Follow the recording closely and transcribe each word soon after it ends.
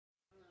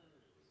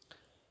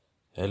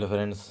Hello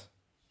friends,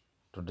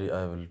 today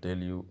I will tell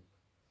you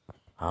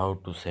how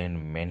to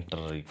send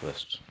mentor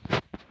request.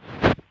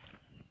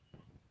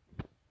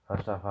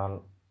 First of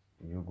all,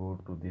 you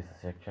go to this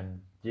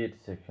section, chat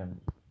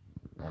section,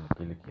 and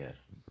click here.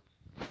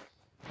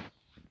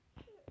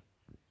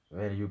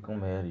 When you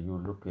come here, you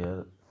look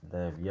here,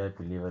 the VIP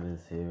level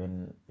is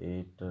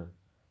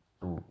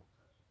 782.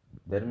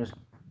 There means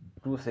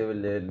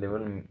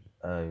level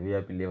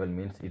VIP level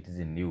means it is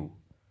new.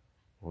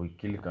 We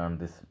click on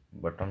this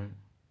button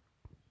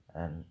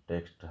and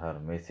text her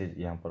message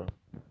यहाँ पर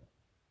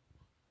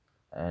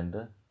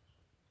and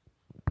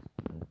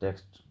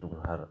text to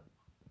her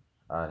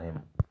or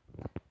him.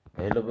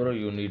 Hello bro,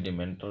 you need a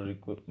mentor.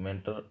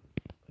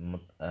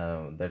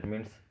 That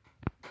means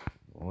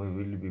we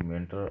will be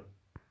mentor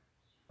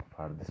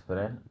for this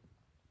friend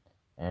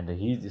and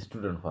he is a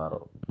student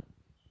for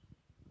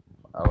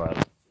our.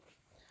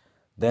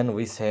 Then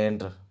we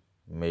send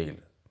mail.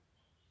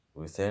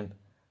 We send.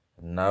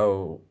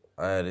 Now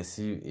I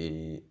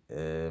receive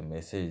a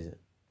message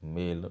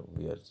mail.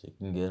 We are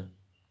checking here.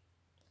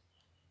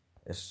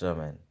 Extra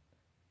man.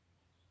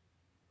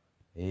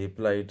 He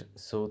replied,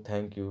 so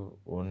thank you,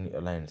 only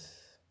alliance.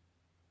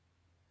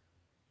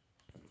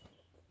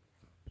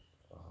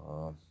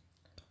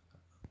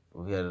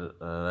 We are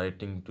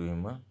writing to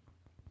him,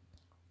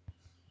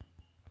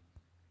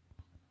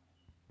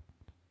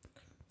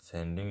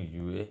 sending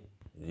you a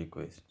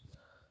request.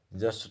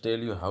 Just to tell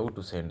you how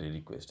to send a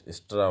request.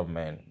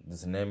 Strawman.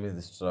 This name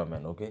is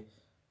Strawman. Okay.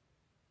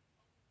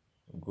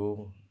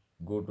 Go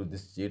to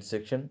this chat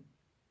section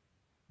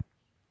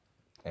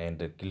and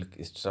click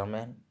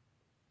Strawman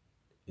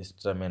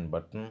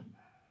button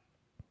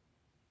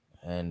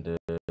and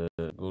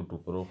go to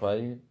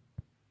profile.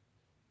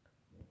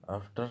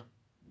 After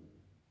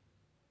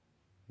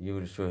you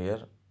will show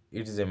here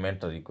it is a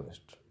mentor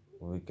request.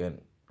 We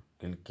can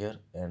click here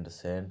and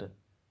send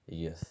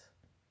yes.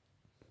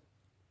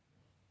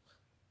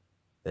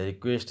 The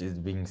request is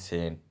being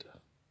sent.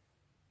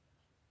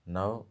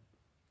 Now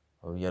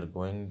we are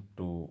going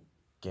to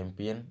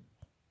campaign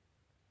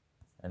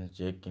and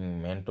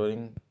checking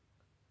mentoring.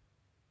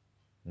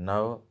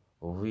 Now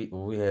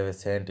we have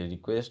sent a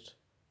request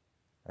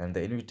and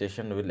the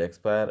invitation will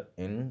expire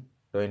in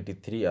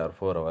 23 or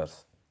 4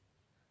 hours.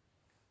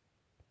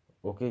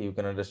 Okay, you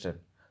can understand.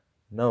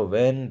 Now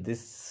when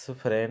this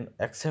friend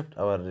accept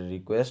our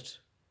request,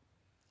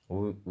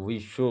 we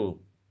show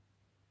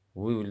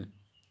we will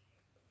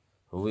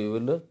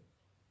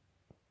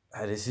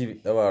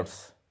receive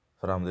awards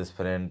from this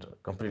friend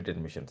completed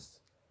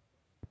missions.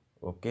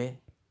 Okay,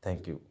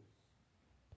 thank you.